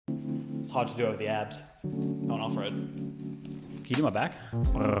It's hard to do over the abs. Going off-road. Can you do my back?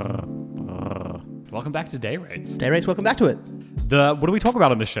 Welcome back to Day Rates. Day Rates, welcome back to it. What do we talk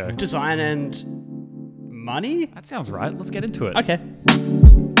about on this show? Design and money? That sounds right. Let's get into it. Okay.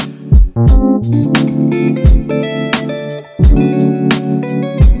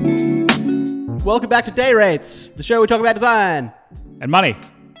 Welcome back to Day Rates, the show we talk about design. And money.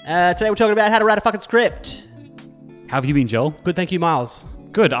 Today we're talking about how to write a fucking script. How have you been, Joel? Good, thank you, Miles.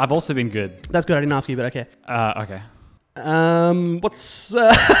 Good. I've also been good. That's good, I didn't ask you, but okay. Okay. What's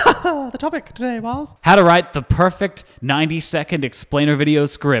the topic today, Miles? How to write the perfect 90-second explainer video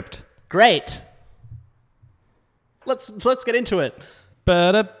script. Great. Let's get into it.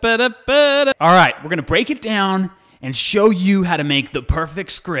 All right, we're going to break it down and show you how to make the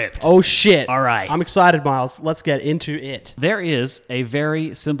perfect script. Oh shit. All right. I'm excited, Miles. Let's get into it. There is a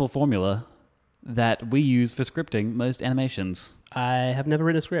very simple formula that we use for scripting most animations. I have never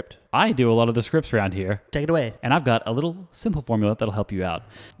written a script. I do a lot of the scripts around here. Take it away. And I've got a little simple formula that'll help you out.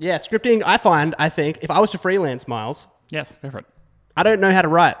 Yeah, scripting, I think, if I was to freelance, Miles, Yes, go for it. I don't know how to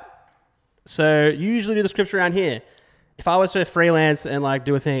write. So you usually do the scripts around here. If I was to freelance and like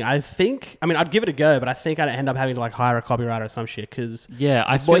do a thing, I'd give it a go, but I think I'd end up having to like hire a copywriter or some shit because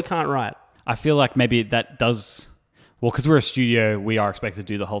boy can't write. I feel like maybe that does... Well, because we're a studio, we are expected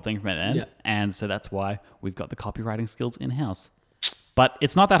to do the whole thing from end to end. Yeah. And so that's why we've got the copywriting skills in-house. But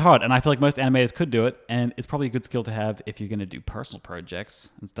it's not that hard, and I feel like most animators could do it, and it's probably a good skill to have if you're going to do personal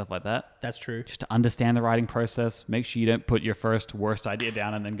projects and stuff like that. That's true. Just to understand the writing process, make sure you don't put your first worst idea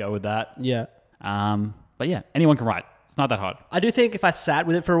down and then go with that. Yeah. But yeah, anyone can write. It's not that hard. I do think if I sat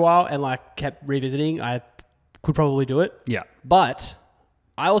with it for a while and like kept revisiting, I could probably do it. Yeah. But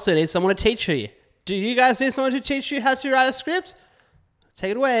I also need someone to teach you. Do you guys need someone to teach you how to write a script?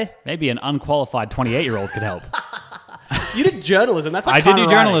 Take it away. Maybe an unqualified 28-year-old could help. You did journalism. That's like I did do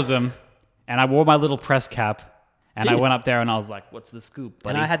journalism, and I wore my little press cap, and I went up there and I was like, "What's the scoop,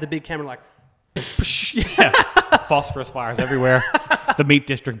 buddy?" And I had the big camera like, yeah, phosphorus fires everywhere. The meat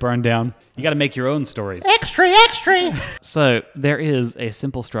district burned down. You got to make your own stories. extra. So there is a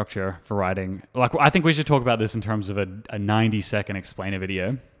simple structure for writing. Like I think we should talk about this in terms of a 90-second explainer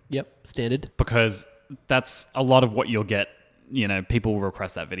video. Yep, standard. Because that's a lot of what you'll get. You know, people will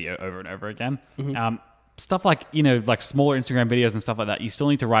request that video over and over again. Mm-hmm. Stuff like, like smaller Instagram videos and stuff like that, you still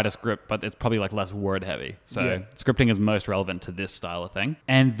need to write a script, but it's probably like less word heavy. So scripting is most relevant to this style of thing.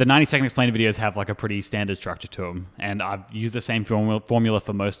 And the 90-second explainer videos have like a pretty standard structure to them. And I've used the same formula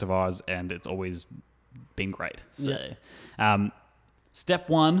for most of ours, and it's always been great. So, step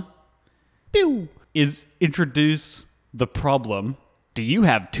one is introduce the problem. Do you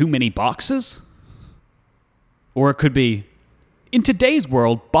have too many boxes? Or it could be, in today's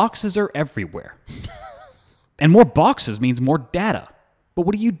world, boxes are everywhere. And more boxes means more data. But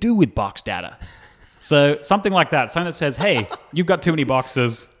what do you do with box data? So something like that. Something that says, hey, you've got too many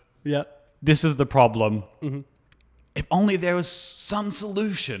boxes. Yeah. This is the problem. Mm-hmm. If only there was some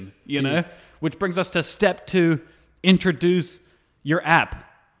solution, know? Which brings us to step 2, introduce your app,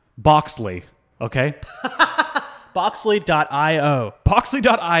 Boxly, okay? Boxly.io.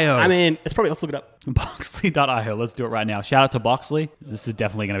 Boxly.io. I mean, let's look it up. Boxly.io. Let's do it right now. Shout out to Boxly. This is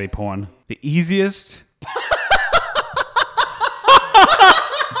definitely going to be porn. The easiest...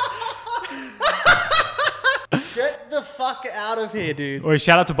 Get the fuck out of here, dude. Or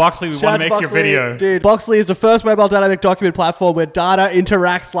shout out to Boxly. We want to make your video. Dude, Boxly is the first mobile dynamic document platform where data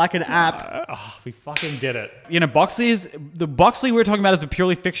interacts like an app. We fucking did it. The Boxly we're talking about is a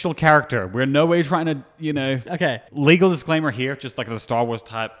purely fictional character. We're in no way trying to, Okay. Legal disclaimer here, just like the Star Wars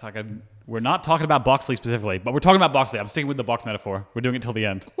type. We're not talking about Boxly specifically, but we're talking about Boxly. I'm sticking with the box metaphor. We're doing it till the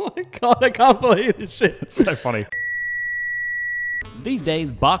end. Oh my god, I can't believe this shit. It's so funny. These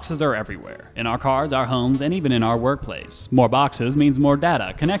days, boxes are everywhere. In our cars, our homes, and even in our workplace. More boxes means more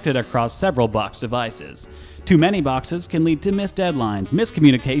data connected across several box devices. Too many boxes can lead to missed deadlines,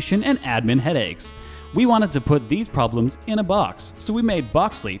 miscommunication, and admin headaches. We wanted to put these problems in a box, so we made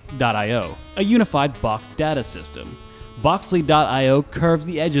Boxly.io, a unified box data system. Boxly.io curves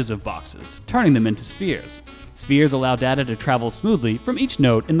the edges of boxes, turning them into spheres. Spheres allow data to travel smoothly from each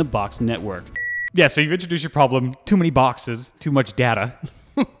node in the box network. Yeah, so you've introduced your problem, too many boxes, too much data.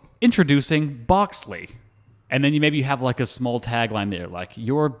 Introducing Boxly. And then you have like a small tagline there, like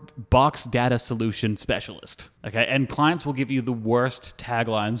your box data solution specialist. Okay, and clients will give you the worst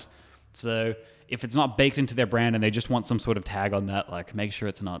taglines. So if it's not baked into their brand and they just want some sort of tag on that, like make sure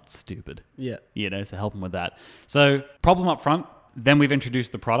it's not stupid. Yeah. So help them with that. So problem up front, then we've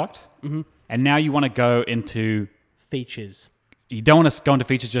introduced the product. Mm-hmm. And now you want to go into... features. You don't want to go into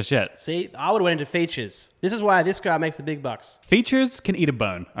features just yet. See, I would have went into features. This is why this guy makes the big bucks. Features can eat a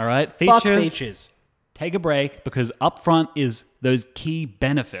bone, all right? Fuck features. Take a break, because up front is those key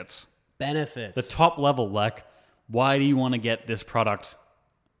benefits. Benefits. The top level, like, why do you want to get this product?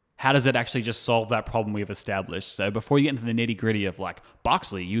 How does it actually just solve that problem we've established? So before you get into the nitty gritty of like,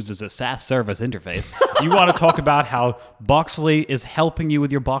 Boxly uses a SaaS service interface, you want to talk about how Boxly is helping you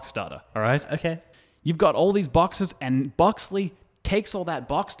with your box data, all right? Okay. You've got all these boxes, and Boxly takes all that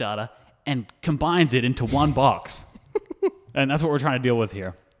box data and combines it into one box. And that's what we're trying to deal with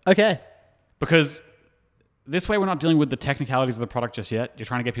here. Okay. Because this way we're not dealing with the technicalities of the product just yet. You're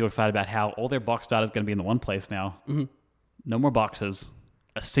trying to get people excited about how all their box data is going to be in the one place now. Mm-hmm. No more boxes.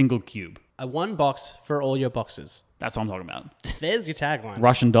 A single cube. A one box for all your boxes. That's what I'm talking about. There's your tagline.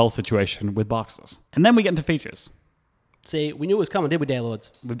 Russian doll situation with boxes. And then we get into features. See, we knew it was coming, did we, Daylords?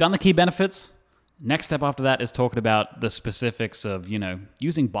 We've done the key benefits. Next step after that is talking about the specifics of,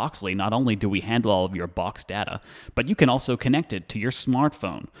 using Boxly. Not only do we handle all of your box data, but you can also connect it to your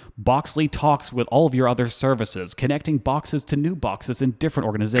smartphone. Boxly talks with all of your other services, connecting boxes to new boxes in different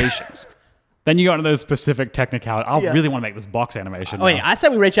organizations. Then you go into those specific technicalities. I really want to make this box animation. Oh, yeah. I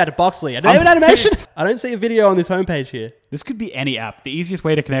said we reach out to Boxly. Do they have an animation? I don't see a video on this homepage here. This could be any app. The easiest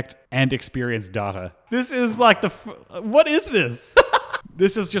way to connect and experience data. This is like what is this?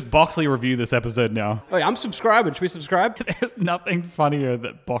 This is just Boxly review this episode now. Oh, yeah, I'm subscribing. Should we subscribe? There's nothing funnier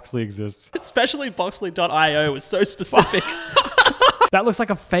that Boxly exists. Especially Boxly.io is so specific. That looks like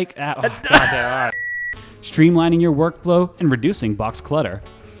a fake app. Oh, goddamn, all right. Streamlining your workflow and reducing box clutter.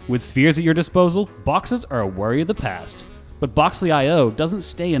 With spheres at your disposal, boxes are a worry of the past. But Boxly.io doesn't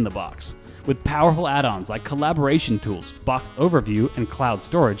stay in the box. With powerful add-ons like collaboration tools, box overview, and cloud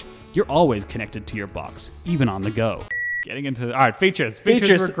storage, you're always connected to your box, even on the go. Getting into all right, features.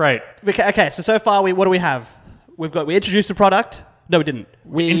 Features were great. Okay, so far what do we have? We introduced the product. No, we didn't.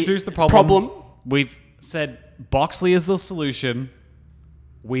 We introduced the problem. We've said Boxly is the solution.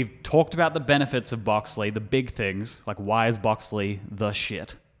 We've talked about the benefits of Boxly, the big things, like why is Boxly the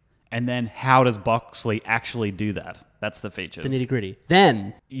shit? And then how does Boxly actually do that? That's the features. The nitty gritty.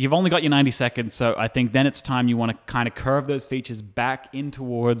 Then you've only got your 90 seconds, so I think then it's time you want to kind of curve those features back in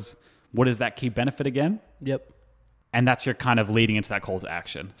towards what is that key benefit again? Yep. And that's your kind of leading into that call to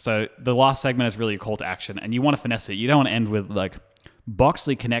action. So the last segment is really a call to action, and you want to finesse it. You don't want to end with like,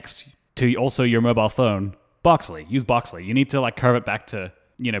 Boxly connects to also your mobile phone. Boxly, use Boxly. You need to like curve it back to,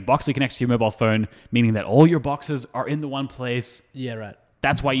 Boxly connects to your mobile phone, meaning that all your boxes are in the one place. Yeah, right.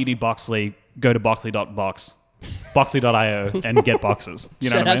 That's why you need Boxly. Go to Boxly.io and get boxes. You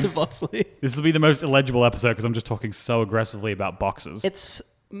know Shout what I mean? out to Boxly. This will be the most illegible episode because I'm just talking so aggressively about boxes. It's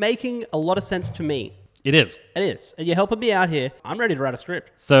making a lot of sense to me. It is. It is. And you're helping me out here. I'm ready to write a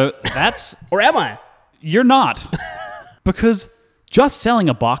script. So that's... Or am I? You're not. Because just selling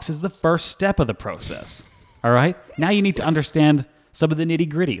a box is the first step of the process. All right? Now you need to understand some of the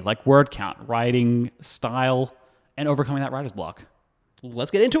nitty-gritty, like word count, writing style, and overcoming that writer's block.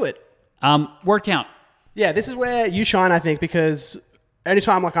 Let's get into it. Word count. Yeah, this is where you shine, I think, because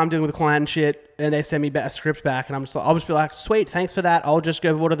anytime like I'm dealing with a client and shit, and they send me a script back, and I'll just be like, sweet, thanks for that. I'll just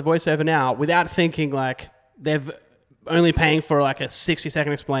go order the voiceover now, without thinking like they've only paying for like a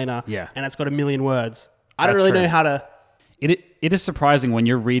 60-second explainer. Yeah, and it's got a million words. I don't really know how to. It is surprising when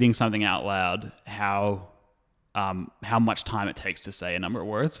you're reading something out loud how much time it takes to say a number of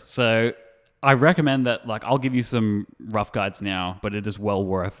words. So I recommend that, like, I'll give you some rough guides now, but it is well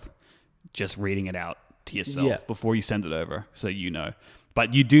worth just reading it out to yourself before you send it over, so you know.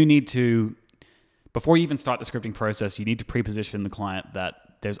 But you do need to, before you even start the scripting process, you need to pre-position the client that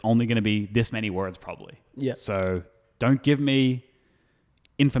there's only going to be this many words probably. Yeah. So don't give me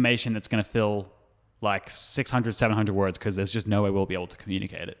information that's going to fill like 600, 700 words, because there's just no way we'll be able to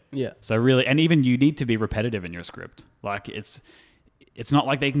communicate it. Yeah. So really, and even you need to be repetitive in your script. Like it's not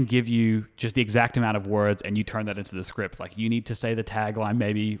like they can give you just the exact amount of words and you turn that into the script. Like you need to say the tagline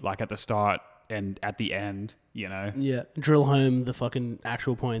maybe like at the start and at the end, you know? Yeah. Drill home the fucking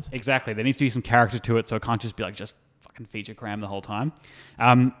actual points. Exactly. There needs to be some character to it, so it can't just be like just fucking feature cram the whole time.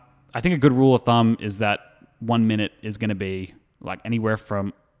 I think a good rule of thumb is that 1 minute is going to be like anywhere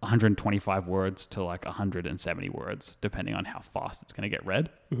from 125 words to like 170 words, depending on how fast it's going to get read.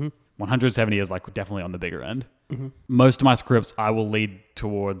 Mm-hmm. 170 is like definitely on the bigger end. Mm-hmm. Most of my scripts, I will lead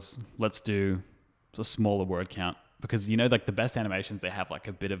towards, let's do a smaller word count, because like the best animations, they have like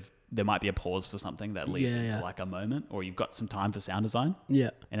a bit of, there might be a pause for something that leads into like a moment, or you've got some time for sound design. Yeah.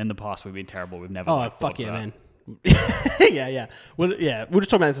 And in the past, we've been terrible. We've never. Oh, fuck yeah, man. Yeah. We're just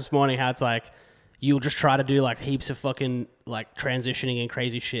talking about this morning, how it's like, you'll just try to do like heaps of fucking like transitioning and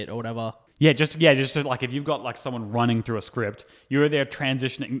crazy shit or whatever. just like if you've got like someone running through a script, you're there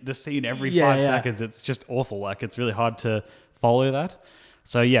transitioning the scene every 5 seconds. It's just awful. Like it's really hard to follow that.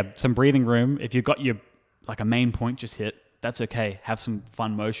 So yeah, some breathing room. If you've got your like a main point just hit, that's okay. Have some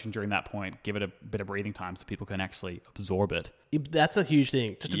fun motion during that point. Give it a bit of breathing time so people can actually absorb it. That's a huge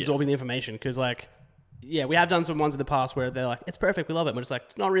thing, just absorbing the information. Because like, yeah, we have done some ones in the past where they're like, it's perfect, we love it. But it's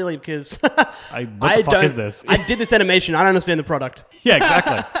like, not really, because what the fuck is this? I did this animation. I don't understand the product. Yeah,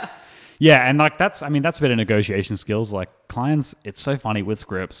 exactly. Yeah, and like that's a bit of negotiation skills. Like clients, it's so funny with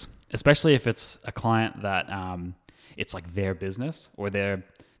scripts, especially if it's a client that it's like their business or they're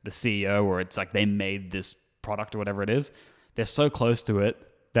the CEO or it's like they made this product or whatever it is. They're so close to it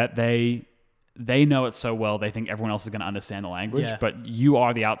that they know it so well, they think everyone else is going to understand the language, but you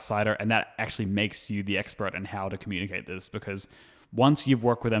are the outsider, and that actually makes you the expert in how to communicate this, because once you've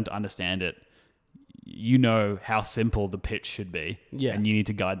worked with them to understand it, you know how simple the pitch should be, and you need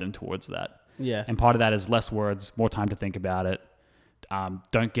to guide them towards that. Yeah. And part of that is less words, more time to think about it.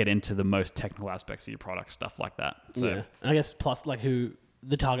 Don't get into the most technical aspects of your product, stuff like that. So, and I guess plus like who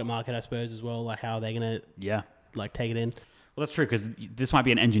the target market, I suppose, as well, like how they're going to like take it in. Well, that's true, because this might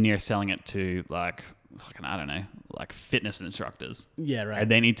be an engineer selling it to like I don't know, like fitness instructors. Yeah, right. And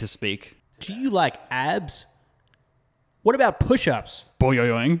they need to speak. Do you like abs? What about push-ups?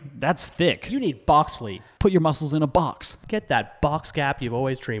 Boyoing, that's thick. You need Boxley. Put your muscles in a box. Get that box gap you've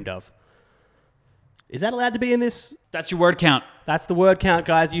always dreamed of. Is that allowed to be in this? That's your word count. That's the word count,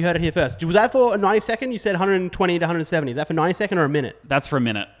 guys. You heard it here first. Was that for a 90-second? You said 120 to 170. Is that for 90-second or a minute? That's for a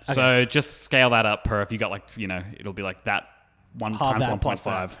minute. Okay. So just scale that up per, if you got like, it'll be like that 1 times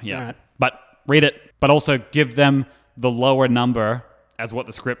 1.5. Yeah. Right. But read it, but also give them the lower number as what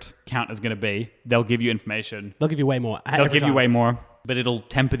the script count is going to be. They'll give you information. They'll give you way more. They'll give you way more, but it'll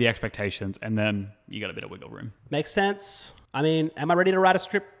temper the expectations, and then you got a bit of wiggle room. Makes sense. I mean, am I ready to write a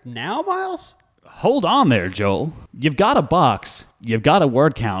script now, Miles? Hold on there, Joel. You've got a box. You've got a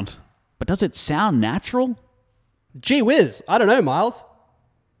word count. But does it sound natural? Gee whiz. I don't know, Miles.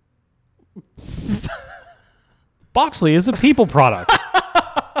 Boxley is a people product.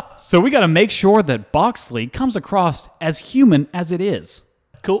 So we got to make sure that Boxley comes across as human as it is.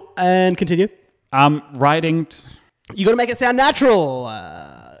 Cool. And continue. Writing... You got to make it sound natural.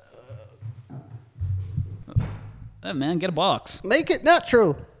 Hey, man, get a box. Make it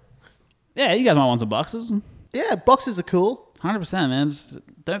natural. Yeah, you guys might want some boxes. Yeah, boxes are cool. 100%, man.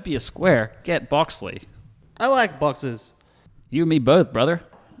 Don't be a square. Get Boxley. I like boxes. You and me both, brother.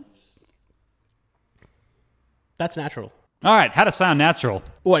 That's natural. All right, how to sound natural.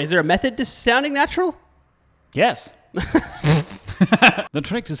 What, is there a method to sounding natural? Yes. The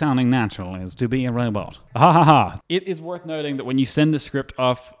trick to sounding natural is to be a robot. Ha ha ha. It is worth noting that when you send the script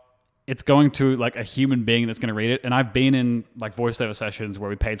off, it's going to like a human being that's going to read it. And I've been in like voiceover sessions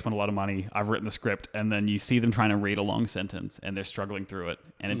where we spent a lot of money. I've written the script, and then you see them trying to read a long sentence and they're struggling through it,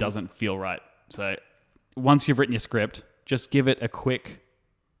 and it doesn't feel right. So once you've written your script, just give it a quick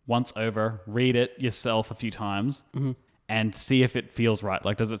once over, read it yourself a few times, and see if it feels right.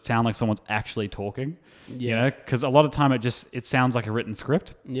 Like, does it sound like someone's actually talking? Yeah. Because a lot of time it sounds like a written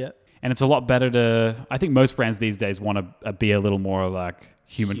script. Yeah. And it's a lot better to, I think most brands these days want to be a little more like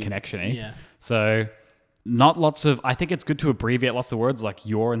human connection-y. Yeah. So not lots of, I think it's good to abbreviate lots of words like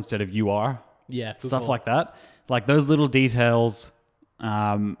you're instead of you are. Yeah. Stuff like that. Like those little details,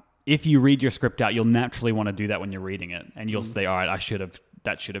 if you read your script out, you'll naturally want to do that when you're reading it. And you'll say, all right,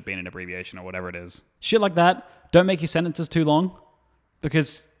 that should have been an abbreviation or whatever it is. Shit like that. Don't make your sentences too long,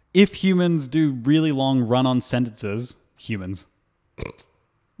 because if humans do really long run-on sentences,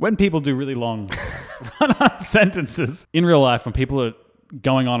 when people do really long run-on sentences in real life, when people are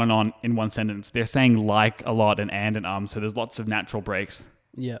going on and on in one sentence, they're saying like a lot and so there's lots of natural breaks.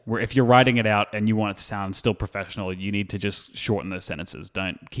 Yeah. Where if you're writing it out and you want it to sound still professional, you need to just shorten those sentences.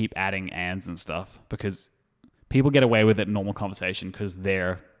 Don't keep adding ands and stuff, because people get away with it in normal conversation because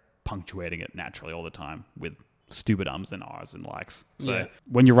they're punctuating it naturally all the time with stupid ums and ahs and likes. So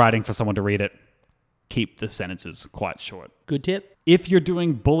when you're writing for someone to read it, keep the sentences quite short. Good tip. If you're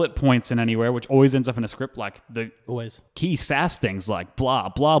doing bullet points in anywhere, which always ends up in a script, like the key sass things like blah,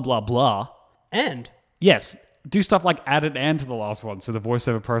 blah, blah, blah. And? Yes. Do stuff like add an and to the last one so the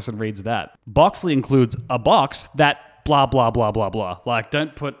voiceover person reads that. Boxley includes a box that blah, blah, blah, blah, blah. Like,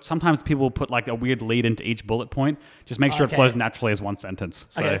 don't put... Sometimes people put, like, a weird lead into each bullet point. Just make sure it flows naturally as one sentence.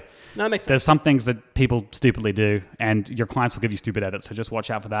 So no, that makes sense. There's some things that people stupidly do, and your clients will give you stupid edits, so just watch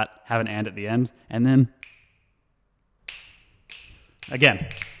out for that. Have an and at the end, and then... Again.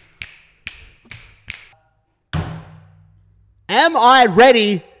 Am I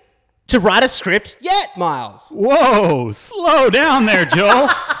ready to write a script yet, Miles? Whoa! Slow down there, Joel!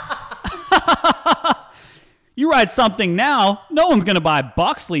 You write something now, no one's going to buy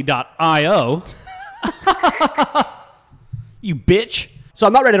Boxly.io. You bitch. So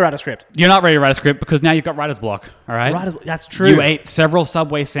I'm not ready to write a script. You're not ready to write a script because now you've got writer's block, all right? That's true. You ate several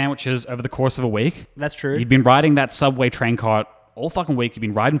Subway sandwiches over the course of a week. That's true. You've been riding that Subway train cart all fucking week. You've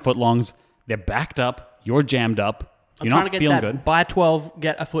been riding footlongs. They're backed up. You're jammed up. You're not feeling good. Buy 12,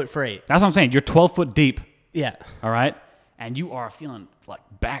 get a foot free. That's what I'm saying. You're 12 foot deep. Yeah. All right? And you are feeling like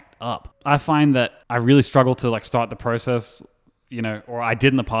backed up. I find that I really struggle to like start the process, you know, or I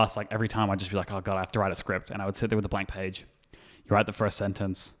did in the past, like every time I'd just be like, oh God, I have to write a script. And I would sit there with a blank page. You write the first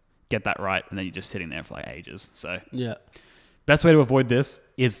sentence, get that right, and then you're just sitting there for like ages. So yeah. Best way to avoid this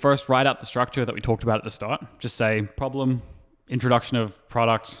is first write out the structure that we talked about at the start. Just say problem, introduction of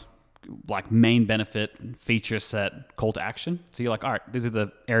product, like main benefit, feature set, call to action. So you're like, all right, these are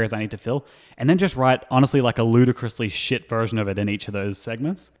the areas I need to fill. And then just write, honestly, like a ludicrously shit version of it in each of those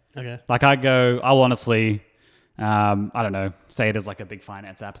segments. Okay. Like I'll honestly, I don't know, say it as like a big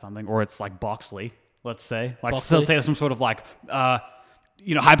finance app or something, or it's like Boxly, let's say. Like, so let's say there's some sort of like,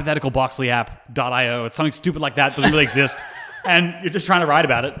 hypothetical Boxly app.io. It's something stupid like that. Doesn't really exist. And you're just trying to write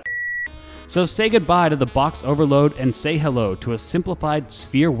about it. So say goodbye to the box overload and say hello to a simplified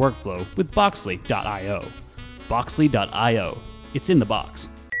Sphere workflow with Boxly.io. Boxly.io. It's in the box.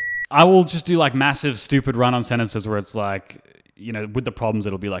 I will just do like massive, stupid run-on sentences where it's like, you know, with the problems,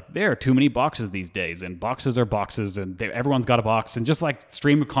 it'll be like, there are too many boxes these days, and boxes are boxes, and everyone's got a box, and just like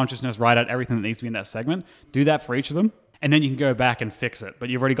stream of consciousness, write out everything that needs to be in that segment. Do that for each of them. And then you can go back and fix it. But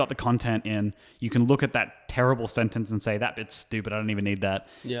you've already got the content in. You can look at that terrible sentence and say, that bit's stupid. I don't even need that.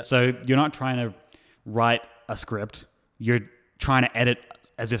 Yeah. So you're not trying to write a script. You're trying to edit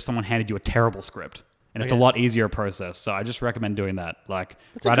as if someone handed you a terrible script. And it's a lot easier process. So I just recommend doing that. Like,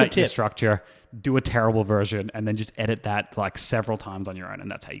 write out your structure, do a terrible version, and then just edit that like several times on your own.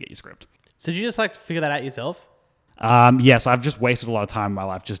 And that's how you get your script. So did you just like figure that out yourself? Yes, I've just wasted a lot of time in my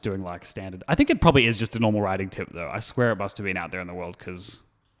life just doing like standard. I think it probably is just a normal writing tip though. I swear it must have been out there in the world because...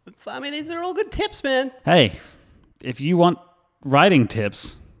 I mean, these are all good tips, man. Hey, if you want writing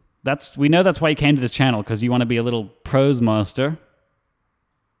tips, we know that's why you came to this channel, because you want to be a little prose master.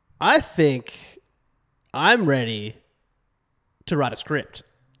 I think I'm ready to write a script.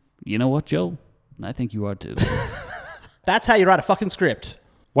 You know what, Joel? I think you are too. That's how you write a fucking script.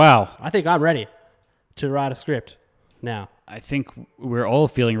 Wow. I think I'm ready to write a script now. I think we're all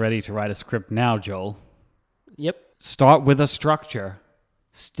feeling ready to write a script now, Joel. Yep. Start with a structure.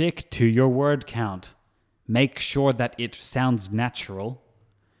 Stick to your word count. Make sure that it sounds natural.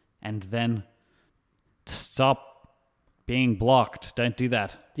 And then stop being blocked. Don't do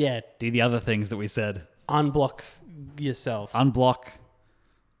that. Yeah. Do the other things that we said. Unblock yourself. Unblock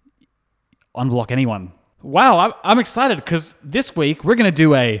anyone. Wow, I'm excited because this week we're going to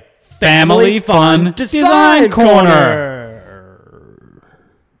do a Family Fun Design Corner.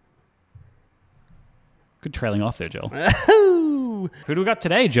 Good trailing off there, Joel. Who do we got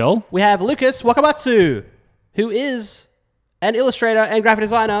today, Joel? We have Lucas Wakamatsu, who is an illustrator and graphic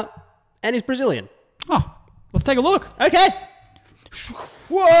designer, and he's Brazilian. Oh, let's take a look. Okay.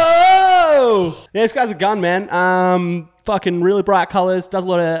 Whoa! Yeah, this guy's a gun, man. Fucking really bright colors. Does a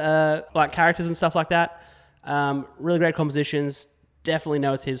lot of like characters and stuff like that. Really great compositions. Definitely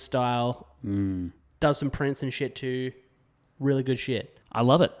know it's his style. Does some prints and shit too. Really good shit. I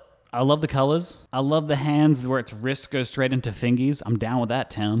love it. I love the colors. I love the hands where its wrists go straight into fingies. I'm down with that,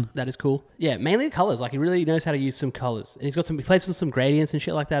 town. That is cool. Yeah, mainly the colors. Like, he really knows how to use some colors. And he plays with some gradients and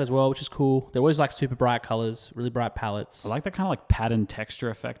shit like that as well, which is cool. They're always like super bright colors, really bright palettes. I like that kind of like pattern texture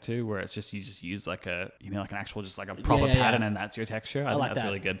effect too, where it's just, you just use like a, like an actual, just like a proper pattern and that's your texture. I think that's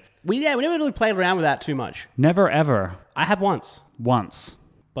really good. We never really played around with that too much. Never, ever. I have once.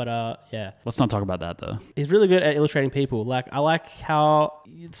 But yeah. Let's not talk about that though. He's really good at illustrating people. Like, I like how,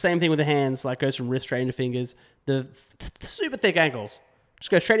 same thing with the hands, like goes from wrist straight into fingers. The super thick ankles. Just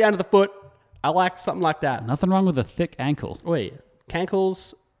go straight down to the foot. I like something like that. Nothing wrong with a thick ankle. Wait,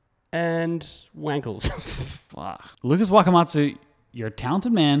 cankles and wankles. Fuck. Lucas Wakamatsu, you're a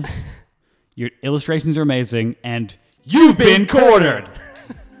talented man. Your illustrations are amazing. And you've been cornered.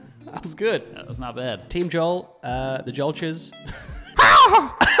 That was good. That was not bad. Team Joel, the Jolchers.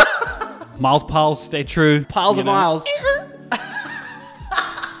 Miles Piles, stay true. Piles of miles.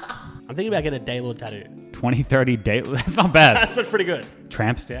 I'm thinking about getting a Daylord tattoo. 2030 day. That's not bad. That's pretty good.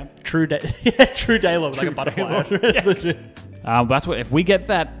 Tramp stamp. True Daylord, like a butterfly. Yes. That's what. If we get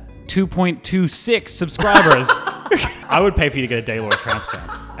that 2.26 subscribers, I would pay for you to get a Daylord tramp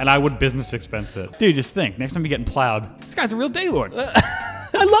stamp, and I would business expense it. Dude, just think. Next time you're getting plowed, this guy's a real Daylord.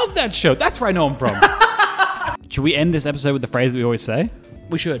 I love that show. That's where I know him from. Should we end this episode with the phrase that we always say?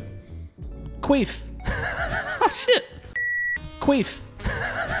 We should. Queef. Oh shit. Queef.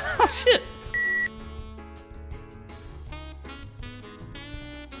 Oh shit.